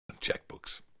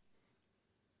checkbooks.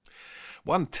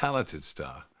 One talented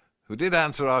star who did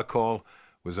answer our call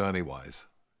was Ernie Wise,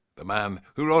 the man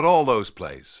who wrote all those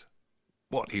plays.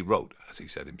 What he wrote, as he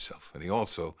said himself, and he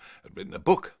also had written a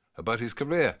book about his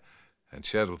career and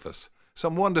shared with us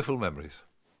some wonderful memories.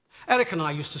 Eric and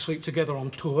I used to sleep together on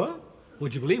tour.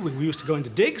 Would you believe? We used to go into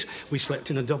digs. We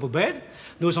slept in a double bed.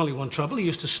 There was only one trouble. He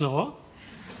used to snore.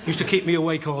 He used to keep me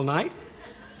awake all night.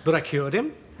 But I cured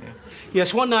him. Yeah.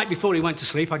 Yes, one night before he went to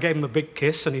sleep, I gave him a big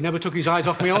kiss, and he never took his eyes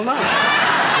off me all night.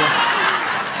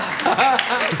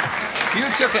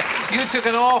 You took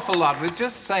an awful lot. We were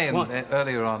just saying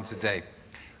earlier on today,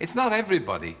 it's not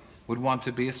everybody would want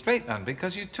to be a straight man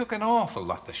because you took an awful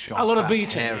lot. The short, a lot of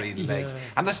beating, hairy legs,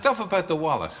 and the stuff about the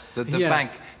wallet, the bank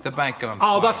on fire.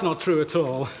 Oh, that's not true at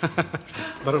all.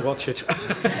 Better watch it.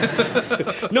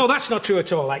 No, that's not true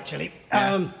at all, actually.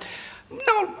 Yeah.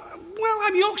 No, well,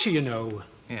 I'm Yorkshire, you know,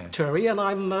 yeah. Terry, and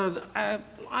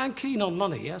I'm keen on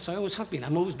money. Yes, I always have been.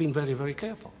 I've always been very, very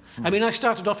careful. I mean, I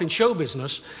started off in show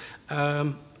business.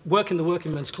 Work in the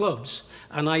working men's clubs,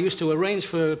 and I used to arrange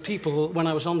for people when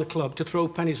I was on the club to throw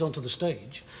pennies onto the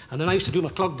stage, and then I used to do my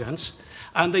clog dance,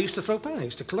 and they used to throw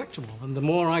pennies to collect them all, and the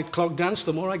more I clog danced,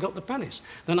 the more I got the pennies.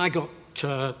 Then I got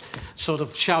sort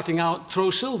of shouting out,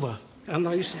 "Throw silver," and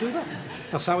I used to do that.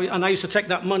 That's how and I used to take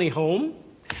that money home,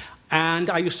 and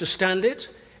I used to stand it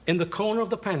in the corner of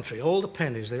the pantry, all the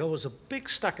pennies. There was a big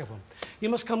stack of them. You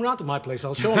must come round to my place,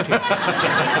 I'll show them to you.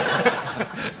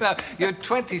 Now, you're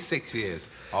 26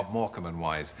 years of Morecambe and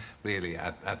Wise, really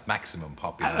at maximum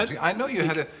popularity. I know you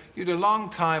had a long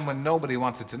time when nobody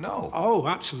wanted to know. Oh,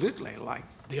 absolutely, like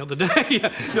the other day.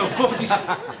 No,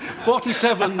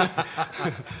 47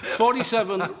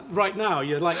 right now,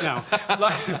 you're like now.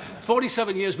 Like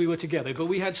 47 years we were together, but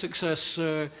we had success,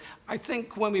 I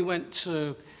think, when we went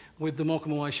with the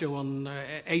Morecambe and Wise show on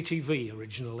ATV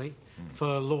originally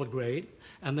for Lord Grade,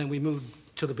 and then we moved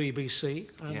to the BBC.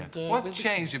 And, what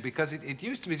changed you? Because it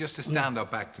used to be just a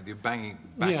stand-up act with you banging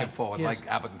back and forth, like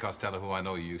Abbott and Costello, who I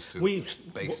know you used to. We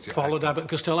followed Abbott and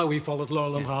Costello, we followed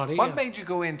Laurel and Hardy. What made you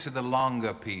go into the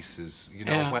longer pieces, you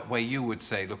know, where you would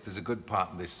say, look, there's a good part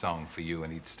in this song for you,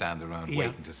 and he'd stand around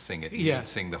waiting to sing it, and you'd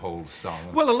sing the whole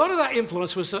song? Well, a lot of that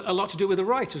influence was a lot to do with the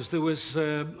writers. There was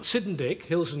Sid and Dick,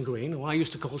 Hills and Green, who I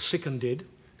used to call Sick and Did.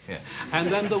 Yeah.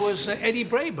 And then there was Eddie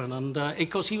Braben, and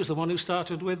because he was the one who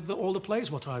started with all the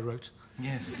plays what I wrote.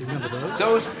 Yes. You remember those?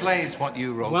 Those plays, what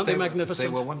you wrote, weren't they magnificent?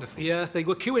 They were wonderful. Yes, they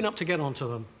were queuing up to get onto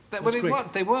them. They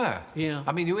were? Yeah.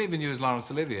 I mean, you even used Laurence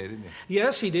Olivier, didn't you?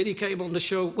 Yes, he did. He came on the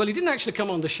show. Well, he didn't actually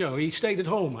come on the show. He stayed at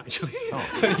home, actually.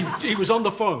 Oh. He was on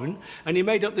the phone, and he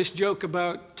made up this joke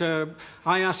about...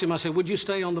 I asked him, I said, would you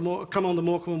come on the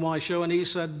Morecambe and Wise show? And he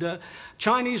said,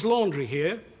 Chinese laundry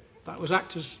here. That was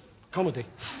actors' comedy.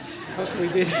 That's what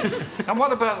he did. And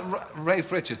what about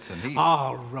Ralph Richardson?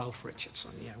 Ralph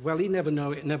Richardson, yeah. Well, he never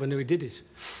knew he did it.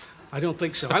 I don't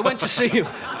think so. I went to see him.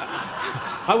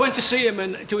 I went to see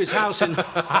him to his house in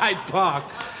Hyde Park,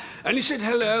 and he said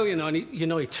hello, you know, and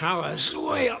he towers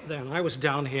way up there, and I was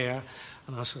down here,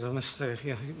 and I said,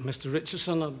 Mr.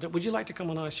 Richardson, would you like to come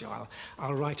on our show?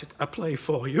 I'll write a play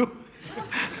for you.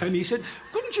 And he said,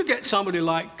 couldn't you get somebody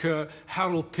like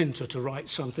Harold Pinter to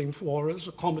write something for us,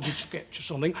 a comedy sketch or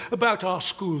something, about our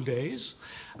school days?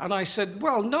 And I said,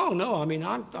 well, no, I mean,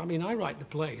 I write the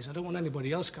plays. I don't want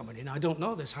anybody else coming in. I don't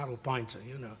know this Harold Pinter,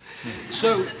 you know.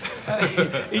 So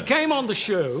he came on the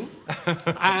show,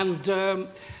 and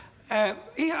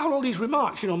he had all these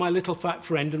remarks, you know, my little fat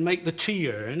friend, and make the tea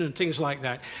urn, and things like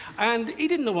that. And he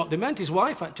didn't know what they meant. His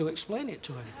wife had to explain it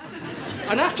to him.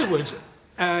 And afterwards,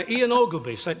 Ian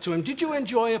Ogilvy said to him, did you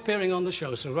enjoy appearing on the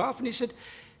show, Sir Ralph? And he said,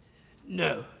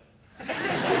 no.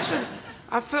 He said,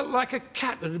 I felt like a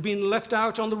cat that had been left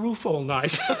out on the roof all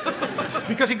night.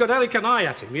 Because he got Eric and I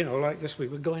at him, you know, like this. We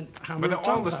were going hammer But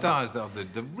all the stars, though,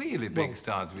 the really big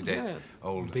stars we did. Yeah.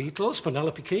 Old Beatles,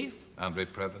 Penelope Keith. Andre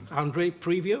Previn. Andre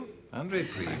Preview. Andre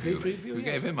Preview. We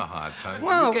gave him a hard time.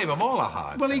 Well, we gave them all a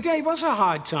hard time. Well, he gave us a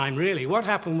hard time, really. What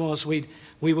happened was we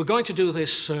were going to do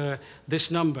this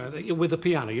number with the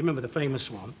piano. You remember the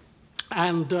famous one.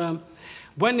 And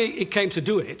when it came to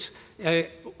do it,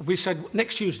 we said,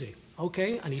 next Tuesday,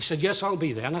 okay? And he said, yes, I'll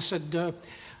be there. And I said,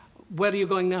 where are you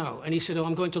going now? And he said, oh,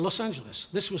 I'm going to Los Angeles.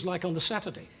 This was like on the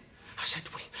Saturday. I said,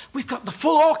 we've got the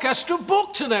full orchestra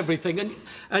booked and everything.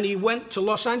 And he went to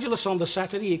Los Angeles on the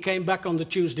Saturday. He came back on the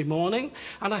Tuesday morning.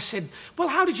 And I said, well,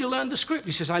 how did you learn the script?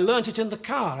 He says, I learned it in the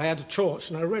car. I had a torch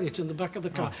and I read it in the back of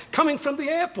the car, coming from the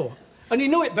airport. And he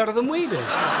knew it better than we did.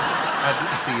 I'd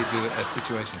like to see you do a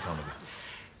situation comedy.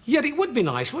 Yet it would be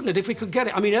nice, wouldn't it, if we could get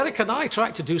it? I mean, Eric and I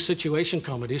tried to do situation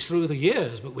comedies through the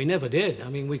years, but we never did. I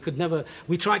mean,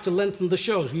 we tried to lengthen the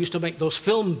shows. We used to make those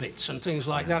film bits and things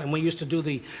like that, and we used to do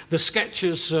the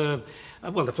sketches, well,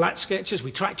 the flat sketches.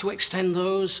 We tried to extend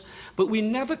those, but we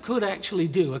never could actually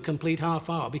do a complete half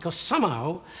hour because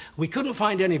somehow we couldn't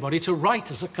find anybody to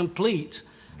write us a complete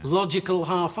logical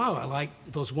half hour, like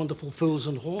those wonderful Fools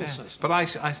and Horses. Yeah. But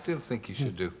I still think you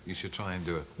should try and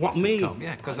do it. What, me?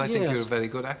 Yeah, because I think you're a very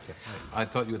good actor. I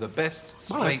thought you were the best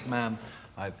straight man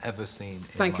I've ever seen.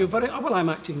 Thank you very well. I'm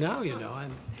acting now, you know.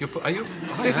 Are you?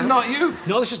 This is not you.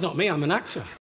 No, this is not me. I'm an actor.